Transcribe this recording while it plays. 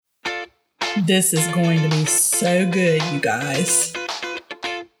This is going to be so good, you guys.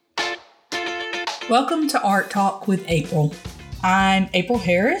 Welcome to Art Talk with April. I'm April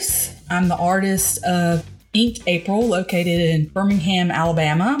Harris. I'm the artist of Inked April, located in Birmingham,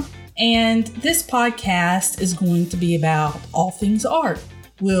 Alabama. And this podcast is going to be about all things art.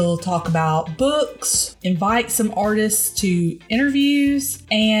 We'll talk about books, invite some artists to interviews,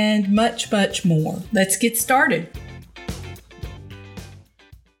 and much, much more. Let's get started.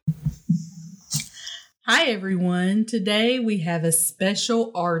 Hi, everyone. Today we have a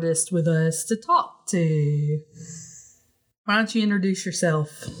special artist with us to talk to. Why don't you introduce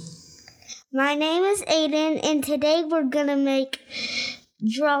yourself? My name is Aidan, and today we're going to make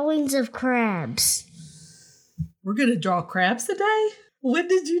drawings of crabs. We're going to draw crabs today? When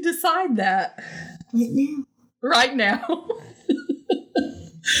did you decide that? Right now.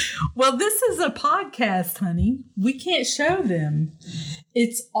 Well, this is a podcast, honey. We can't show them.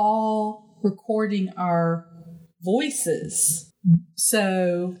 It's all recording our voices.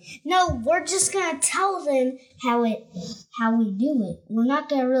 So no, we're just gonna tell them how we do it. We're not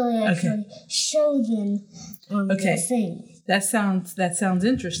gonna really actually show them the thing. That sounds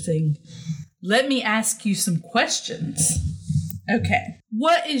interesting. Let me ask you some questions. Okay.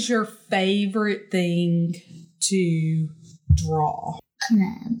 What is your favorite thing to draw?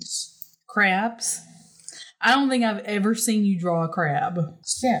 Crabs? I don't think I've ever seen you draw a crab.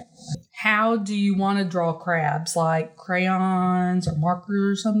 So, how do you want to draw crabs? Like crayons or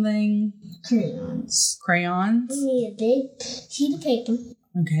markers or something? Crayons. Crayons? We need a big sheet of paper.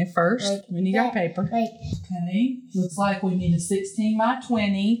 Okay, first we need our paper. Okay, looks like we need a 16 by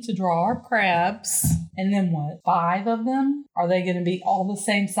 20 to draw our crabs. And then what? 5 of them? Are they going to be all the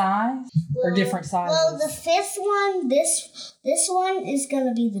same size or different sizes? Well, the fifth one, this one is going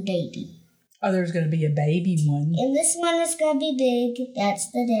to be the baby. Oh, there's going to be a baby one. And this one is going to be big. That's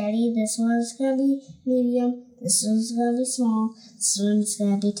the daddy. This one is going to be medium. This one's going to be small. This one's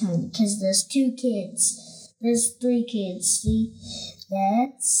going to be tiny. Because there's 2 kids. There's 3 kids. See?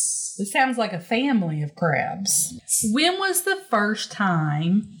 This sounds like a family of crabs. When was the first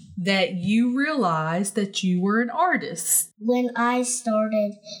time that you realized that you were an artist? When I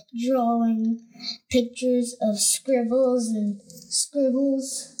started drawing pictures of scribbles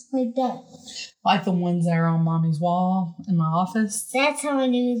like that. Like the ones that are on Mommy's wall in my office? That's how I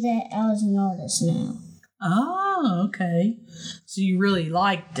knew that I was an artist now. Oh, okay. So you really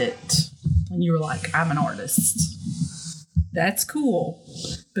liked it when you were like, I'm an artist. That's cool.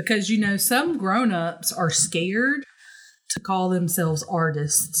 Because, some grown-ups are scared to call themselves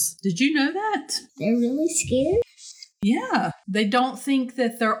artists. Did you know that? They're really scared? Yeah. They don't think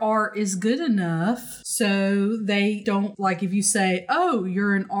that their art is good enough. So they don't, like if you say, oh,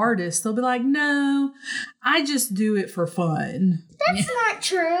 you're an artist, they'll be like, no, I just do it for fun. That's not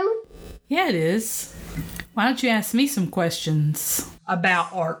true. Yeah, it is. Why don't you ask me some questions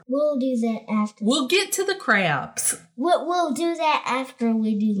about art? We'll do that after. We'll get to the crabs. We'll do that after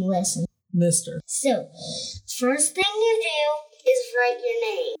we do the lesson. Mister. So, first thing you do is write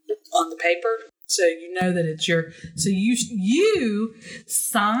your name. On the paper? So you know that it's your... So you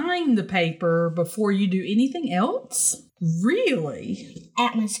sign the paper before you do anything else? Really?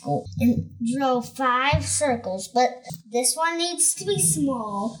 At my school. And draw 5 circles, but this one needs to be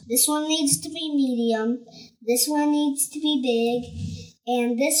small, this one needs to be medium, this one needs to be big,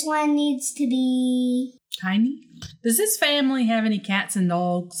 and this one needs to be... tiny? Does this family have any cats and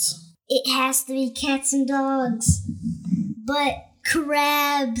dogs? It has to be cats and dogs, but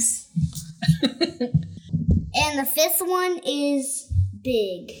crabs. And the 5th one is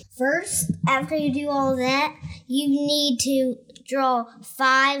big. First, after you do all that, you need to draw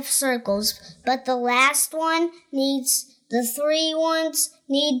 5 circles, but the last one the 3 ones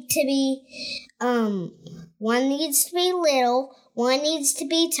need to be, one needs to be little, one needs to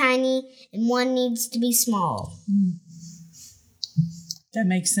be tiny, and one needs to be small. That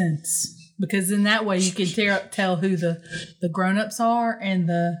makes sense. Because in that way you can tell who the grown-ups are and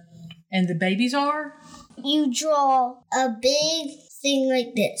the babies are. You draw a big thing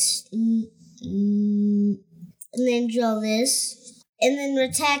like this. And then draw this. And then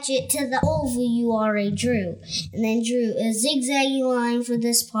attach it to the oval you already drew. And then drew a zigzag line for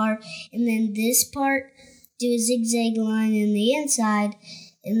this part. And then this part, do a zigzag line in the inside.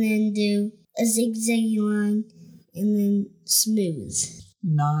 And then do a zigzag line. And then smooth.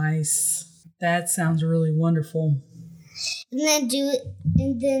 Nice. That sounds really wonderful. And then do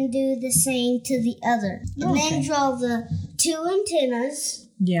the same to the other. And then draw the 2 antennas.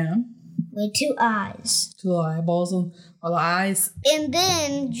 Yeah. With 2 eyes. 2 eyeballs Or the eyes. And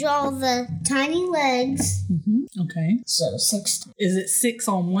then draw the tiny legs. Okay. So 6. Is it 6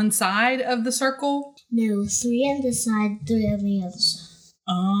 on one side of the circle? No, 3 on this side, 3 on the other side.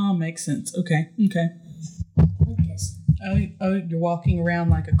 Oh, makes sense. Okay. Like this. Oh, you're walking around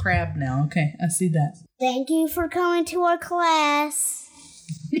like a crab now. Okay, I see that. Thank you for coming to our class.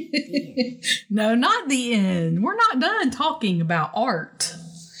 No, not the end. We're not done talking about art.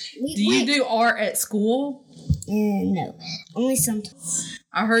 Do you do art at school? No, only sometimes.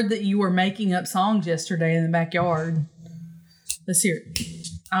 I heard that you were making up songs yesterday in the backyard. Let's hear it.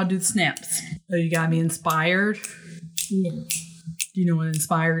 I'll do the snaps. Oh, you got me inspired? No. Do you know what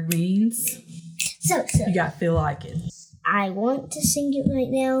inspired means? So. You got to feel like it. I want to sing it right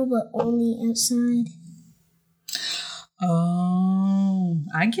now, but only outside. Oh,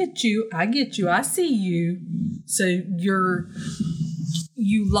 I get you. I see you. So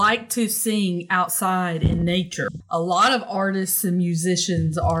you like to sing outside in nature. A lot of artists and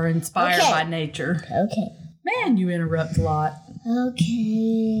musicians are inspired by nature. Okay. Man, you interrupt a lot.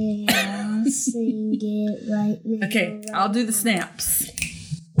 Okay, I'll sing it right now. Okay, I'll do the snaps.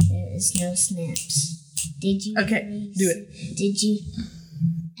 There is no snaps. Did you? Okay, do it. Did you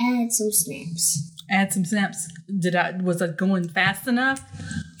add some snaps? Add some snaps. Was I going fast enough?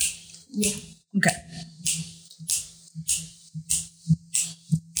 Yeah. Okay.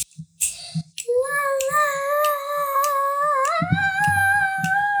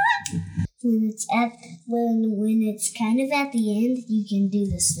 When it's kind of at the end, you can do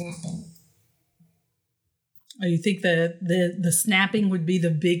the snapping. Oh, you think the snapping would be the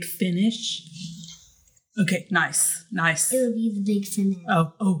big finish? Okay, nice. It would be the big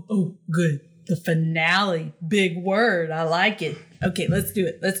finale. Oh, good. The finale. Big word. I like it. Okay, let's do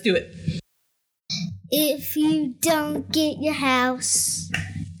it. If you don't get your house,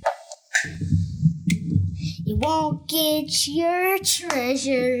 you won't get your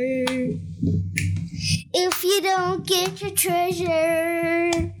treasure. If you don't get your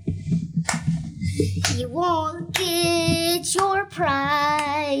treasure, you won't get your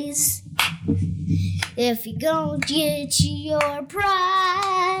prize. If you don't get your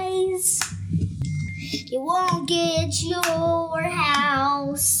prize, you won't get your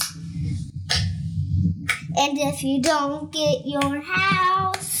house. And if you don't get your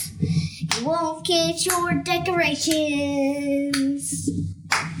house, you won't get your decorations.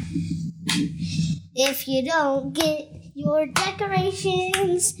 If you don't get your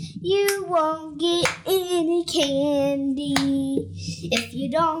decorations, you won't get any candy. If you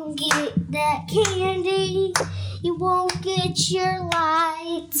don't get that candy, you won't get your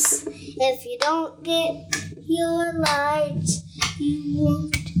lights. If you don't get your lights, you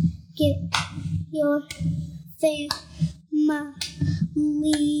won't get your family.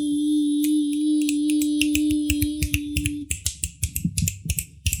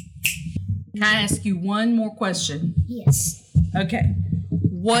 Can I ask you one more question? Yes. Okay.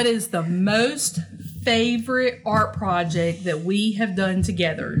 What is the most favorite art project that we have done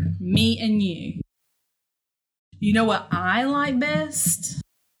together? Me and you. You know what I like best?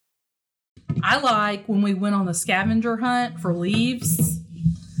 I like when we went on the scavenger hunt for leaves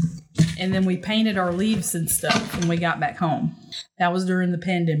and then we painted our leaves and stuff when we got back home. That was during the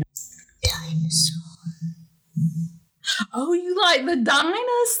pandemic. Dinosaur. Oh, you like the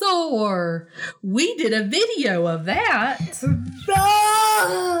dinosaur? We did a video of that.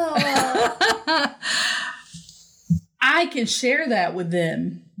 I can share that with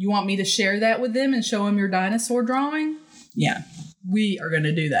them. You want me to share that with them and show them your dinosaur drawing? Yeah, we are going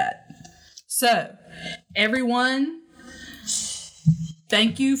to do that. So, everyone,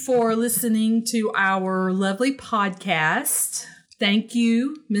 thank you for listening to our lovely podcast. Thank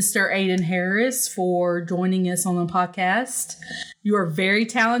you, Mr. Aidan Harris, for joining us on the podcast. You are a very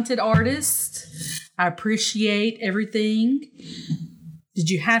talented artist. I appreciate everything.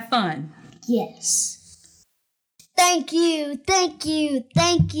 Did you have fun? Yes. Thank you.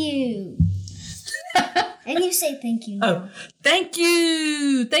 And you say thank you. Oh, thank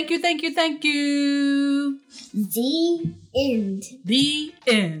you. Thank you. The end. The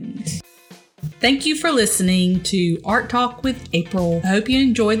end. Thank you for listening to Art Talk with April. I hope you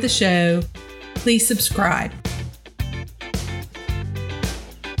enjoyed the show. Please subscribe.